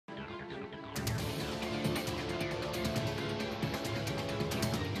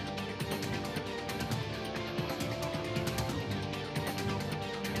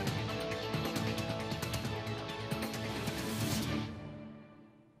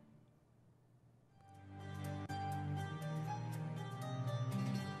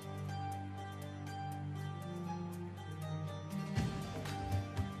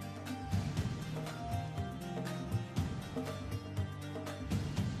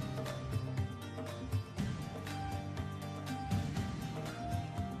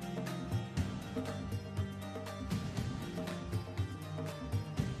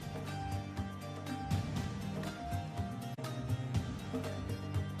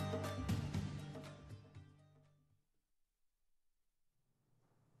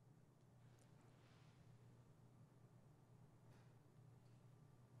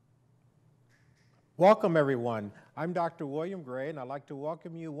Welcome, everyone. I'm Dr. William Gray, and I'd like to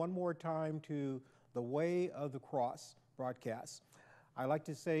welcome you one more time to the Way of the Cross broadcast. I'd like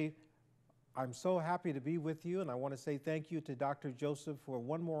to say I'm so happy to be with you, and I want to say thank you to Dr. Joseph for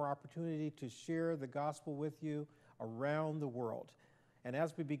one more opportunity to share the gospel with you around the world. And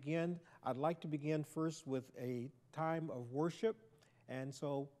as we begin, I'd like to begin first with a time of worship. And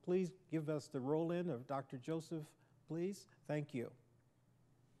so please give us the roll-in of Dr. Joseph, please. Thank you.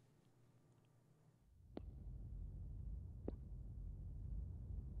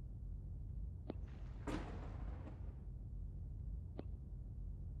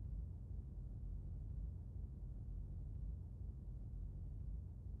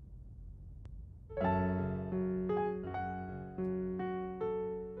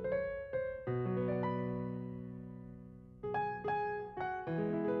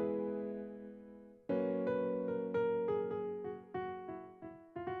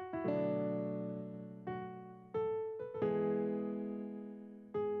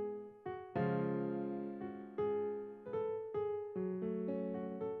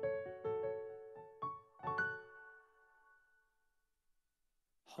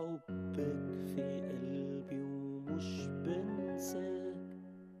 حبك في قلبي ومش بنساك،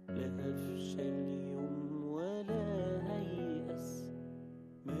 لا هفشل يوم ولا هيأس،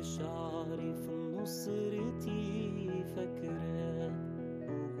 مشاعري في نصرتي فاكراك،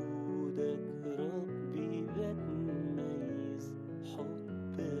 وجودك ربي بتميز،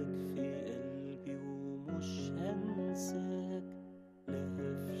 حبك في قلبي ومش هنساك، لا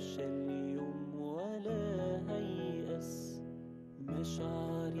هفشل يوم ولا هيأس،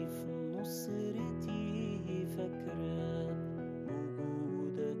 مشاعري في نصرتي فاكراك،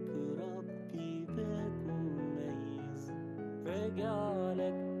 بوجودك ربي بتميز، راجع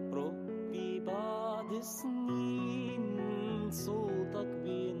لك ربي بعد سنين، صوتك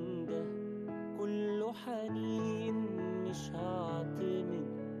بينده كله حنين، مش هعتمد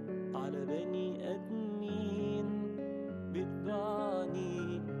على بني آدمين،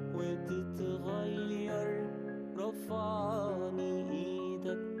 بتبعني وتتغير، رفعني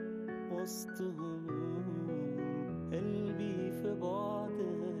ايدك وسط هموم، قلبي في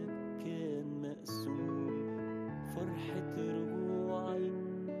بعدك كان مقسوم، فرحة رجوعي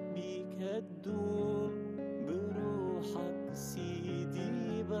بيك هتدوم، بروحك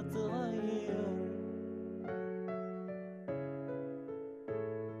سيدي بتغير،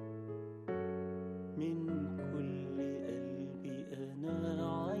 من كل قلبي أنا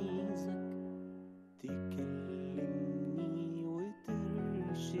عايزك تكلمني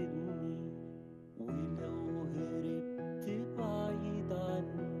وترشدني، ولو هربت بعيد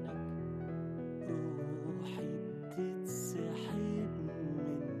عنك روحي بتتسحب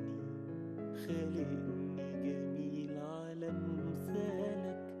مني، خالقني جميل على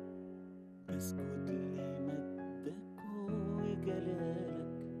مثالك، بسجد لمجدك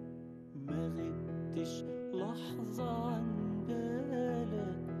وجلالك، ما غبتش لحظة عن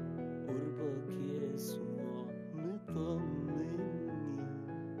بالك، قربك يسوع مطمني،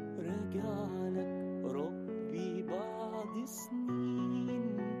 راجع لك ربي بعد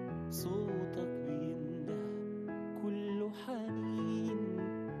سنين، صوتك بينده كله حنين،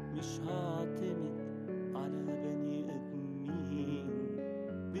 مش هعتمد على بني آدمين،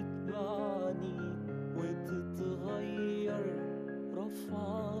 بتبعني وتتغير،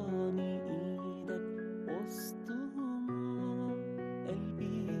 رفعني ايدك وسط هموم،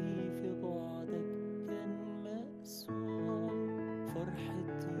 قلبي في بعدك كان مقسوم،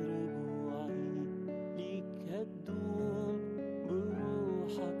 فرحة رجوعي ليك هتدوم،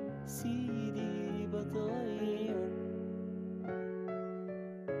 بروحك سيدي بتغير.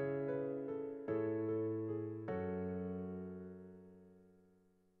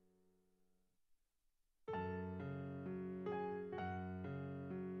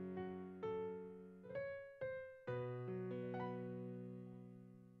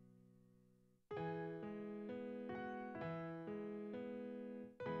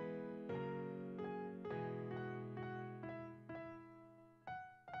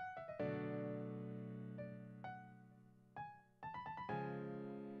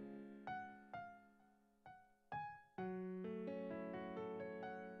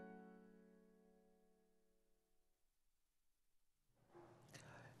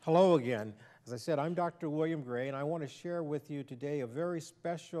 Hello again. As I said, I'm Dr. William Gray, and I want to share with you today a very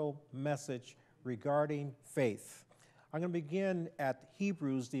special message regarding faith. I'm going to begin at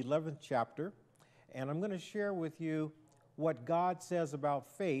Hebrews, the 11th chapter, and I'm going to share with you what God says about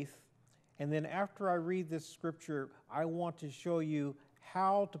faith. And then after I read this scripture, I want to show you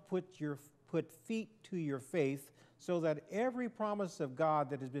how to put feet to your faith so that every promise of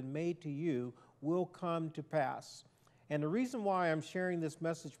God that has been made to you will come to pass. And the reason why I'm sharing this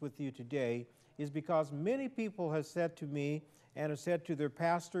message with you today is because many people have said to me and have said to their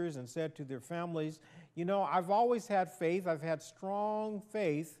pastors and said to their families, you know, I've always had faith, I've had strong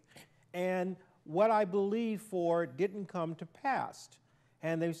faith, and what I believed for didn't come to pass.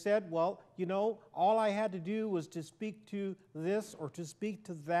 And they've said, well, you know, all I had to do was to speak to this or to speak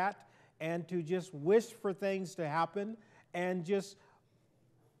to that and to just wish for things to happen, and just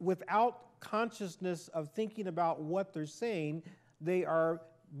without consciousness of thinking about what they're saying, they are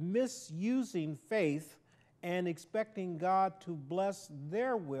misusing faith and expecting God to bless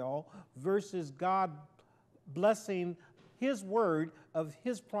their will versus God blessing His word of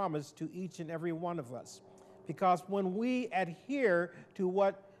His promise to each and every one of us. Because when we adhere to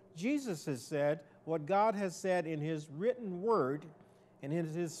what Jesus has said, what God has said in His written word and in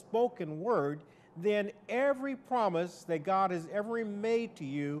His spoken word, then every promise that God has ever made to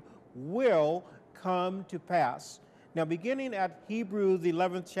you will come to pass. Now, beginning at Hebrews, the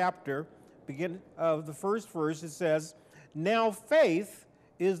 11th chapter, beginning of the first verse, it says, now faith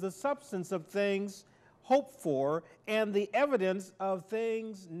is the substance of things hoped for and the evidence of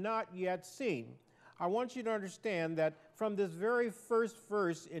things not yet seen. I want you to understand that from this very first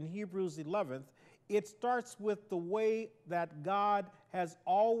verse in Hebrews 11th, it starts with the way that God has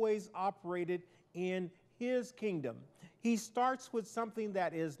always operated in His kingdom. He starts with something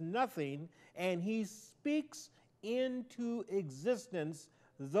that is nothing, and He speaks into existence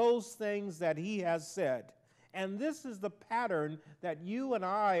those things that He has said. And this is the pattern that you and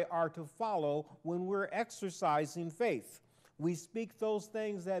I are to follow when we're exercising faith. We speak those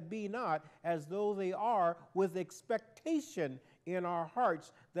things that be not as though they are, with expectation in our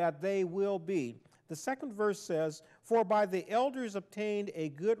hearts that they will be. The second verse says, for by the elders obtained a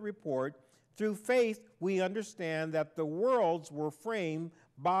good report. Through faith we understand that the worlds were framed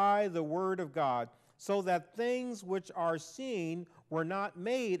by the word of God, so that things which are seen were not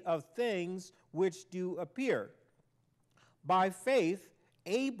made of things which do appear. By faith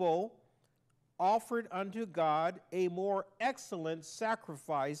Abel offered unto God a more excellent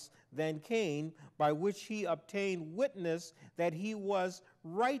sacrifice than Cain, by which he obtained witness that he was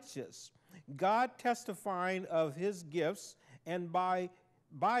righteous, God testifying of his gifts, and by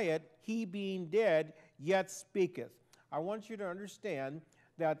it he being dead yet speaketh. I want you to understand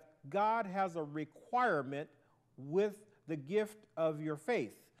that God has a requirement with the gift of your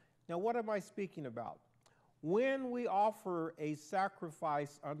faith. Now, what am I speaking about? When we offer a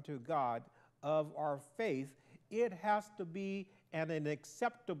sacrifice unto God of our faith, it has to be an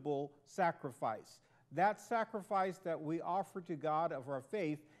acceptable sacrifice. That sacrifice that we offer to God of our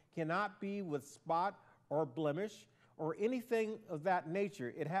faith cannot be with spot or blemish or anything of that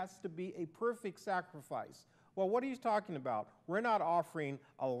nature. It has to be a perfect sacrifice. Well, what are you talking about? We're not offering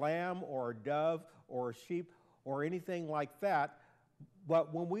a lamb or a dove or a sheep or anything like that.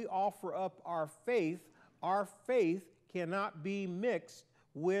 But when we offer up our faith cannot be mixed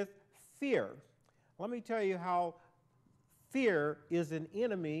with fear. Let me tell you how fear is an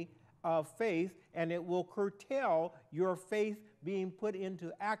enemy of faith, and it will curtail your faith being put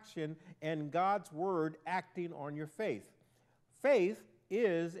into action and God's word acting on your faith. Faith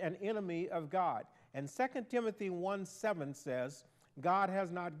is an enemy of God. And 2 Timothy 1:7 says, God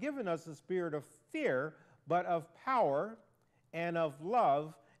has not given us a spirit of fear, but of power and of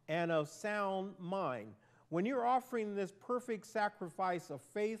love and of sound mind. When you're offering this perfect sacrifice of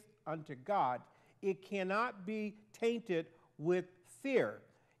faith unto God, it cannot be tainted with fear.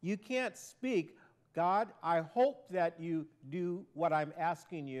 You can't speak, God, I hope that you do what I'm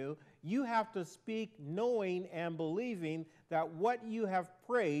asking you. You have to speak knowing and believing that what you have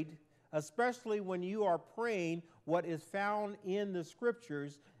prayed, especially when you are praying what is found in the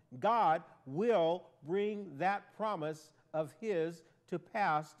scriptures, God will bring that promise of His to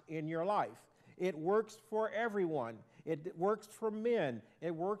pass in your life. It works for everyone. It works for men.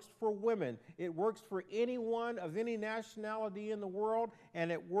 It works for women. It works for anyone of any nationality in the world,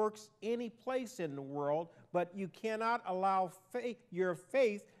 and it works any place in the world, but you cannot allow your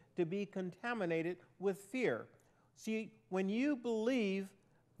faith to be contaminated with fear. See, when you believe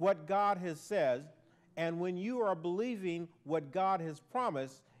what God has said, and when you are believing what God has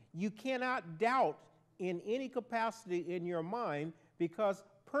promised, you cannot doubt in any capacity in your mind, because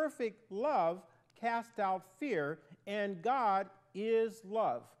perfect love casts out fear, and God is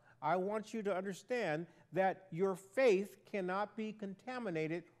love. I want you to understand that your faith cannot be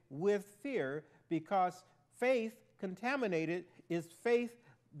contaminated with fear, because faith contaminated is faith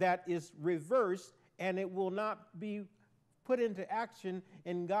that is reversed, and it will not be put into action,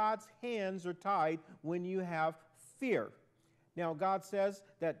 and God's hands are tied when you have fear. Now, God says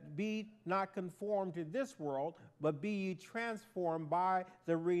that be not conformed to this world, but be ye transformed by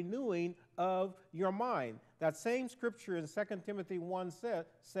the renewing of your mind. That same scripture in 2 Timothy 1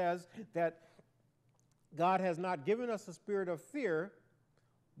 says that God has not given us a spirit of fear,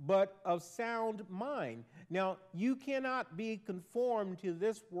 but of sound mind. Now, you cannot be conformed to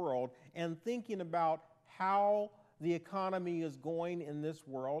this world and thinking about how the economy is going in this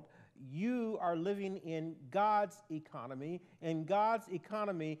world. You are living in God's economy, and God's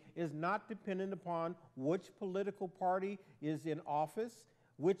economy is not dependent upon which political party is in office,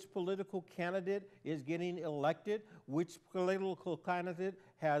 which political candidate is getting elected, which political candidate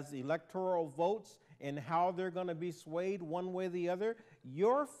has electoral votes, and how they're going to be swayed one way or the other.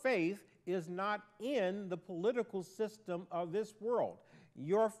 Your faith is not in the political system of this world.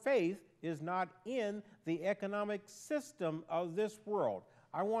 Your faith is not in the economic system of this world.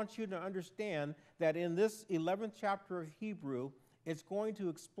 I want you to understand that in this 11th chapter of Hebrew, it's going to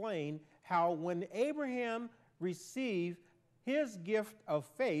explain how when Abraham received his gift of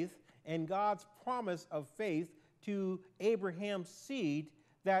faith and God's promise of faith to Abraham's seed,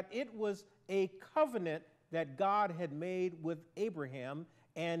 that it was a covenant that God had made with Abraham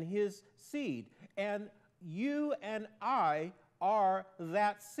and his seed. And you and I are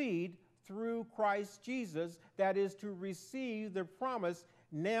that seed through Christ Jesus that is to receive the promise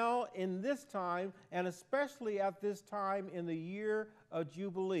now in this time, and especially at this time in the year of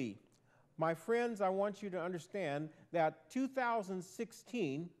Jubilee. My friends, I want you to understand that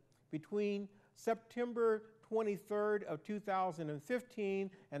 2016, between September 23rd of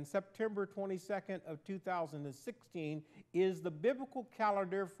 2015 and September 22nd of 2016, is the biblical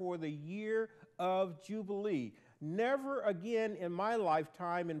calendar for the year of Jubilee. Never again in my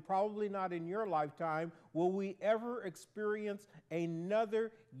lifetime, and probably not in your lifetime, will we ever experience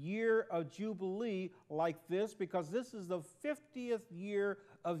another year of Jubilee like this, because this is the 50th year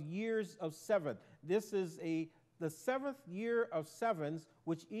of years of seven. This is the 7th year of sevens,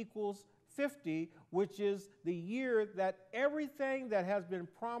 which equals 50, which is the year that everything that has been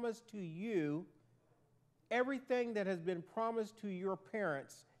promised to you, everything that has been promised to your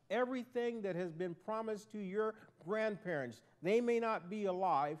parents, everything that has been promised to your grandparents, they may not be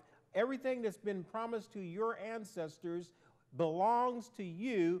alive, everything that's been promised to your ancestors belongs to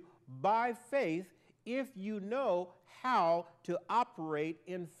you by faith if you know how to operate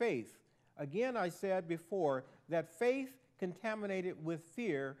in faith. Again, I said before that faith contaminated with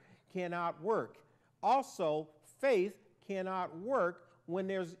fear cannot work. Also, faith cannot work when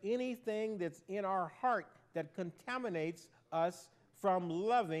there's anything that's in our heart that contaminates us from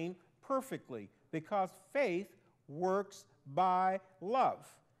loving perfectly, because faith works by love.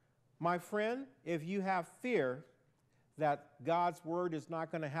 My friend, if you have fear that God's word is not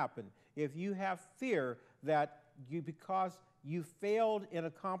going to happen, if you have fear that because you failed in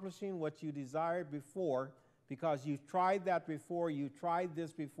accomplishing what you desired before, because you've tried that before, you've tried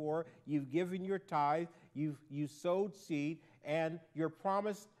this before, you've given your tithe, you sowed seed, and you're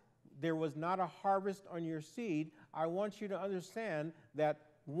promised there was not a harvest on your seed, I want you to understand that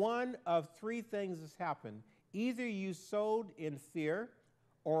one of three things has happened. Either you sowed in fear,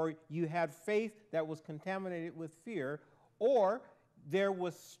 or you had faith that was contaminated with fear, or there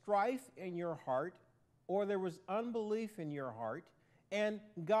was strife in your heart, or there was unbelief in your heart, and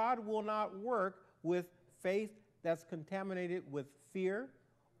God will not work with faith that's contaminated with fear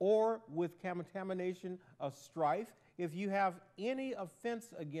or with contamination of strife. If you have any offense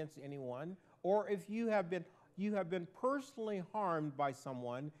against anyone, or if you have been personally harmed by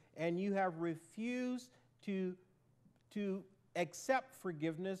someone and you have refused to accept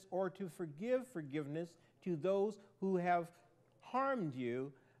forgiveness or to forgive forgiveness to those who have harmed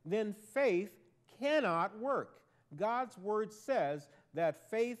you, then faith cannot work. God's word says that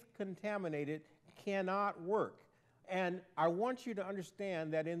faith contaminated cannot work. And I want you to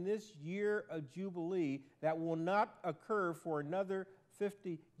understand that in this year of Jubilee that will not occur for another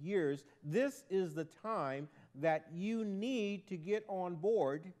 50 years, this is the time that you need to get on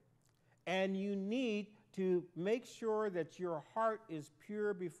board, and you need to make sure that your heart is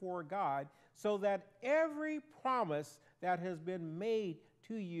pure before God, so that every promise that has been made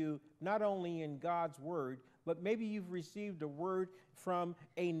to you, not only in God's word, but maybe you've received a word from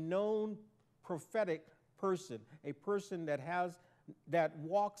a known prophetic person, a person that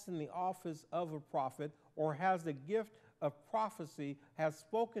walks in the office of a prophet or has the gift of prophecy, has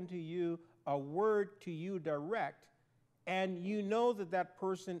spoken to you a word to you direct, and you know that that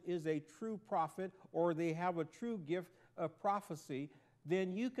person is a true prophet or they have a true gift of prophecy,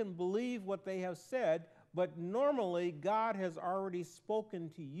 then you can believe what they have said, but normally God has already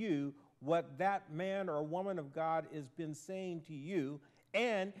spoken to you what that man or woman of God has been saying to you,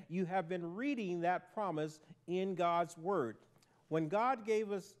 and you have been reading that promise in God's Word. When God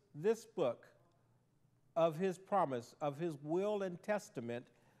gave us this book of His promise, of His will and testament,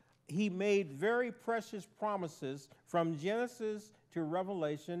 He made very precious promises from Genesis to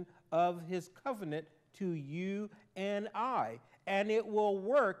Revelation of His covenant to you and I. And it will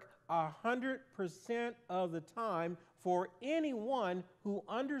work 100% of the time for anyone who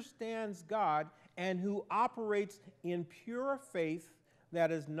understands God and who operates in pure faith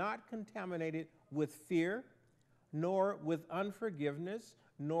that is not contaminated with fear, nor with unforgiveness,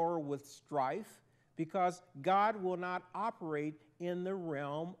 nor with strife, because God will not operate in the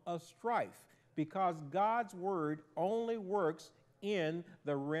realm of strife, because God's word only works in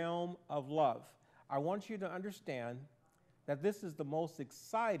the realm of love. I want you to understand that this is the most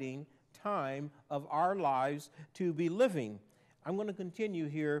exciting time of our lives to be living. I'm going to continue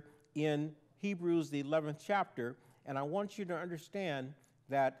here in Hebrews, the 11th chapter, and I want you to understand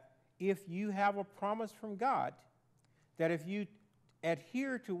that if you have a promise from God, that if you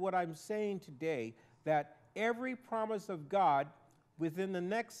adhere to what I'm saying today, that every promise of God within the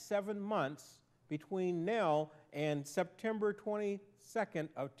next 7 months between now and September 22nd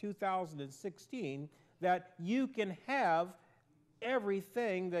of 2016, that you can have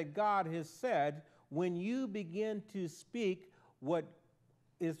everything that God has said when you begin to speak what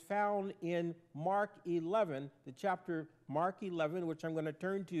is found in Mark 11, the chapter Mark 11, which I'm going to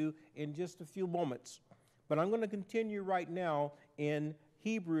turn to in just a few moments. But I'm going to continue right now in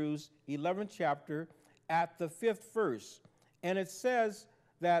Hebrews 11th chapter at the 5th verse. And it says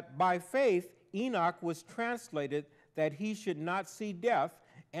that by faith Enoch was translated that he should not see death,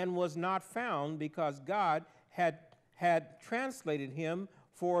 and was not found because God had translated him,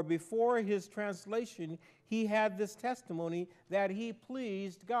 for before his translation he had this testimony that he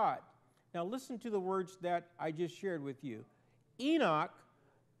pleased God. Now listen to the words that I just shared with you. Enoch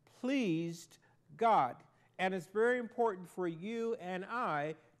pleased God. And it's very important for you and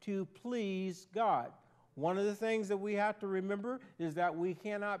I to please God. One of the things that we have to remember is that we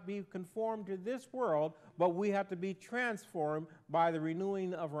cannot be conformed to this world, but we have to be transformed by the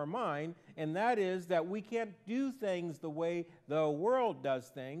renewing of our mind. And that is that we can't do things the way the world does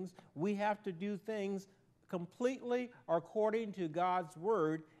things. We have to do things completely according to God's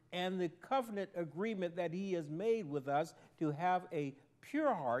word and the covenant agreement that He has made with us to have a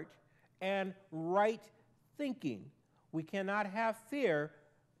pure heart and right thinking. We cannot have fear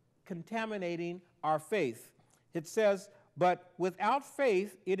contaminating our faith. It says, but without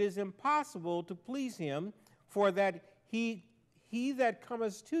faith it is impossible to please Him, for that he that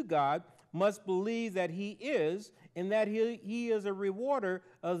cometh to God must believe that He is, and that he is a rewarder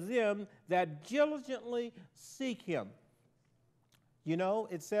of them that diligently seek Him. You know,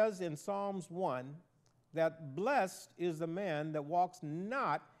 it says in Psalms 1 that blessed is the man that walks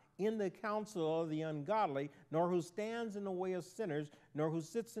not in the counsel of the ungodly, nor who stands in the way of sinners, nor who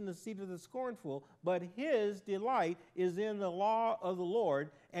sits in the seat of the scornful, but his delight is in the law of the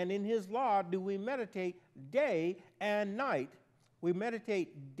Lord, and in His law do we meditate day and night. We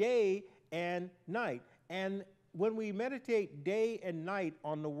meditate day and night. And when we meditate day and night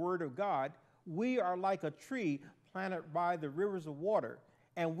on the Word of God, we are like a tree planted by the rivers of water,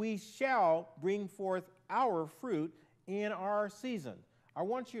 and we shall bring forth our fruit in our season. I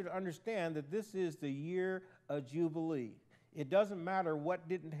want you to understand that this is the year of Jubilee. It doesn't matter what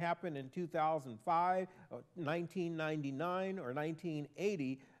didn't happen in 2005, or 1999, or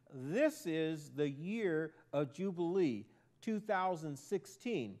 1980. This is the year of Jubilee,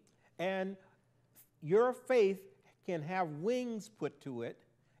 2016. And your faith can have wings put to it,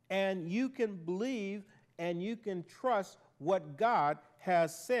 and you can believe and you can trust what God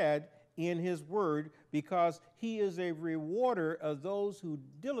has said in His word, because He is a rewarder of those who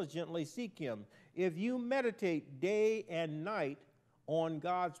diligently seek Him. If you meditate day and night on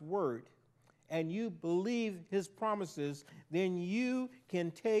God's word and you believe His promises, then you can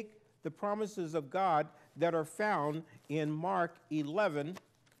take the promises of God that are found in Mark 11,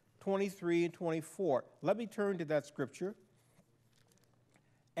 23 and 24. Let me turn to that scripture.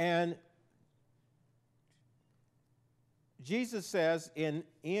 And Jesus says in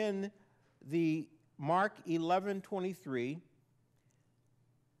the Mark 11:23,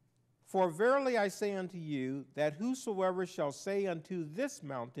 for verily I say unto you, that whosoever shall say unto this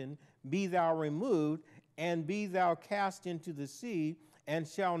mountain, be thou removed, and be thou cast into the sea, and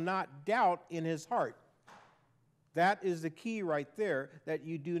shall not doubt in his heart. That is the key right there, that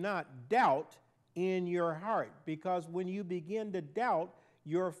you do not doubt in your heart, because when you begin to doubt,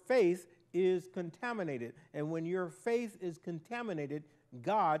 your faith is contaminated. And when your faith is contaminated,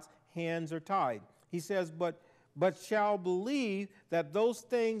 God's hands are tied. He says, but shall believe that those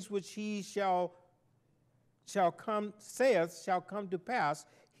things which he shall come to pass,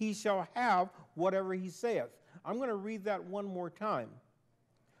 he shall have whatever he saith. I'm going to read that one more time.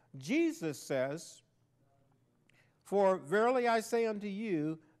 Jesus says, for verily I say unto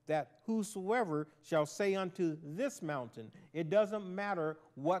you, that whosoever shall say unto this mountain, it doesn't matter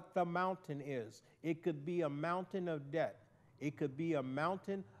what the mountain is. It could be a mountain of debt. It could be a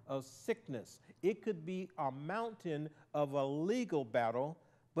mountain of sickness. It could be a mountain of a legal battle.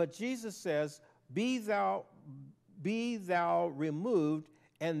 But Jesus says, be thou removed,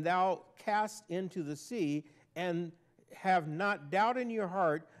 and thou cast into the sea, and have not doubt in your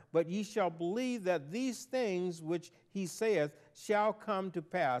heart, but ye shall believe that these things which he saith shall come to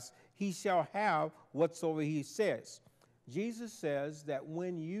pass. He shall have whatsoever he says. Jesus says that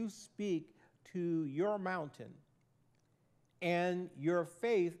when you speak to your mountain and your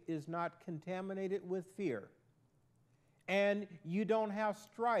faith is not contaminated with fear, and you don't have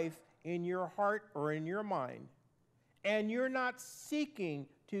strife in your heart or in your mind, and you're not seeking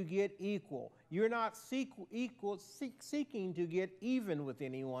to get equal, you're not seeking to get even with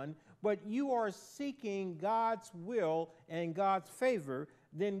anyone, but you are seeking God's will and God's favor,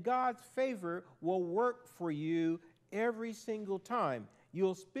 then God's favor will work for you every single time.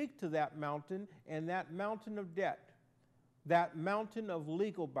 You'll speak to that mountain, and that mountain of debt, that mountain of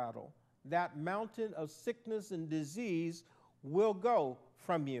legal battle, that mountain of sickness and disease will go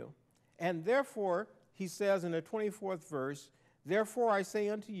from you. And therefore, he says in the 24th verse, therefore I say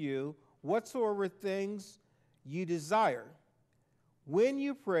unto you, whatsoever things you desire, when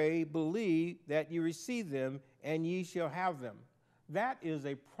you pray, believe that you receive them, and ye shall have them. That is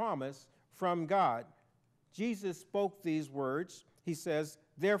a promise from God. Jesus spoke these words. He says,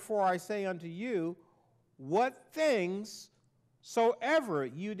 therefore I say unto you, what things soever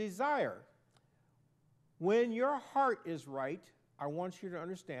you desire. When your heart is right, I want you to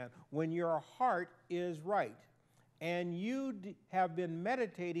understand, when your heart is right, and you have been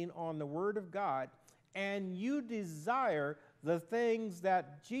meditating on the Word of God, and you desire the things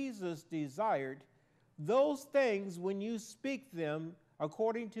that Jesus desired, those things, when you speak them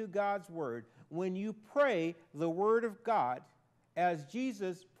according to God's Word, when you pray the Word of God, as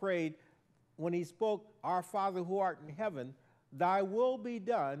Jesus prayed when he spoke, our Father who art in heaven, thy will be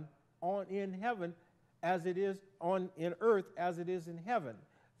done in heaven as it is in earth as it is in heaven.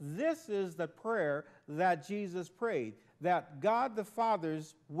 This is the prayer that Jesus prayed, that God the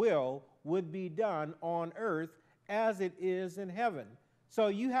Father's will would be done on earth as it is in heaven. So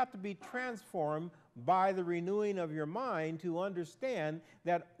you have to be transformed by the renewing of your mind to understand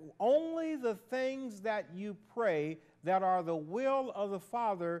that only the things that you pray that are the will of the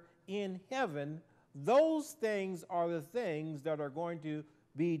Father in heaven, those things are the things that are going to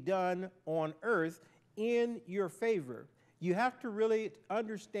be done on earth in your favor. You have to really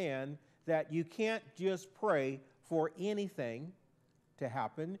understand that you can't just pray for anything to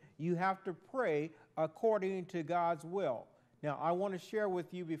happen. You have to pray according to God's will. Now, I want to share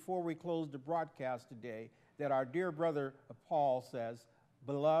with you before we close the broadcast today that our dear brother Paul says,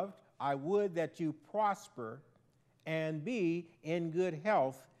 beloved, I would that you prosper and be in good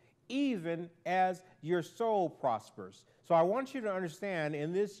health, even as your soul prospers. So I want you to understand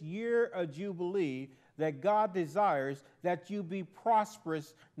in this year of Jubilee that God desires that you be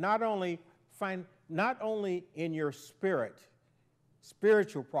prosperous, not only in your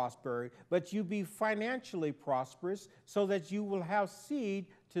spiritual prosperity, but you be financially prosperous so that you will have seed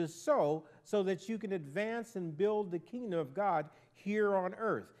to sow so that you can advance and build the kingdom of God here on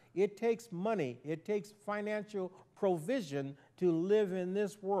earth. It takes money. It takes financial provision to live in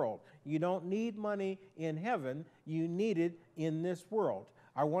this world. You don't need money in heaven. You need it in this world.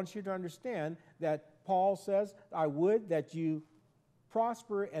 I want you to understand that Paul says, I would that you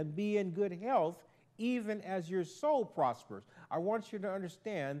prosper and be in good health, even as your soul prospers. I want you to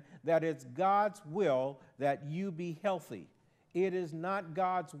understand that it's God's will that you be healthy. It is not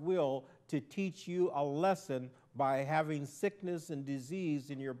God's will to teach you a lesson by having sickness and disease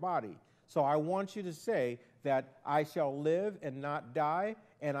in your body. So I want you to say that I shall live and not die,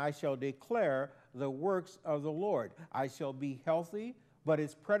 and I shall declare the works of the Lord. I shall be healthy, but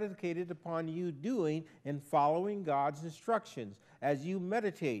it's predicated upon you doing and following God's instructions. As you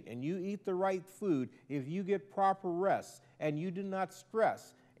meditate and you eat the right food, if you get proper rest and you do not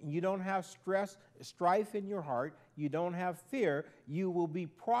stress, you don't have strife in your heart, you don't have fear, you will be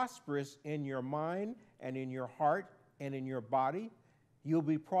prosperous in your mind and in your heart and in your body. You'll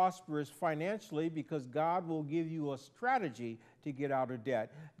be prosperous financially because God will give you a strategy to get out of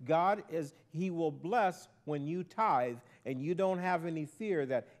debt. He will bless when you tithe, and you don't have any fear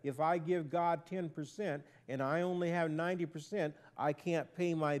that if I give God 10% and I only have 90%, I can't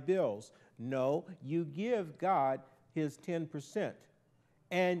pay my bills. No, you give God his 10%.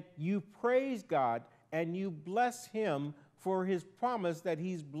 And you praise God and you bless him for his promise that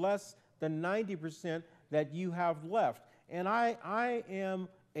he's blessed the 90% that you have left. And I am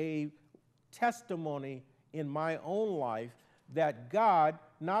a testimony in my own life that God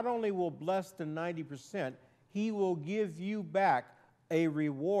not only will bless the 90%, he will give you back a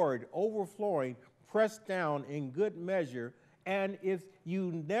reward overflowing, pressed down in good measure. And if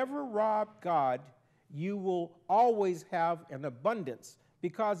you never rob God, you will always have an abundance,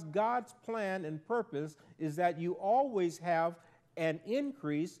 because God's plan and purpose is that you always have an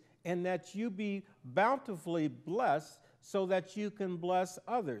increase and that you be bountifully blessed so that you can bless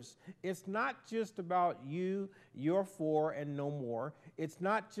others. It's not just about you, your four, and no more. It's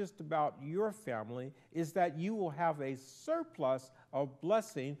not just about your family. It's that you will have a surplus of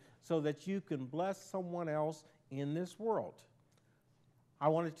blessing so that you can bless someone else in this world. I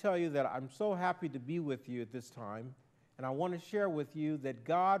want to tell you that I'm so happy to be with you at this time, and I want to share with you that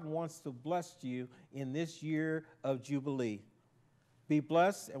God wants to bless you in this year of Jubilee. Be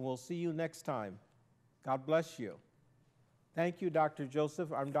blessed, and we'll see you next time. God bless you. Thank you, Dr.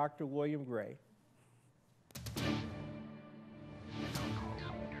 Joseph. I'm Dr. William Gray.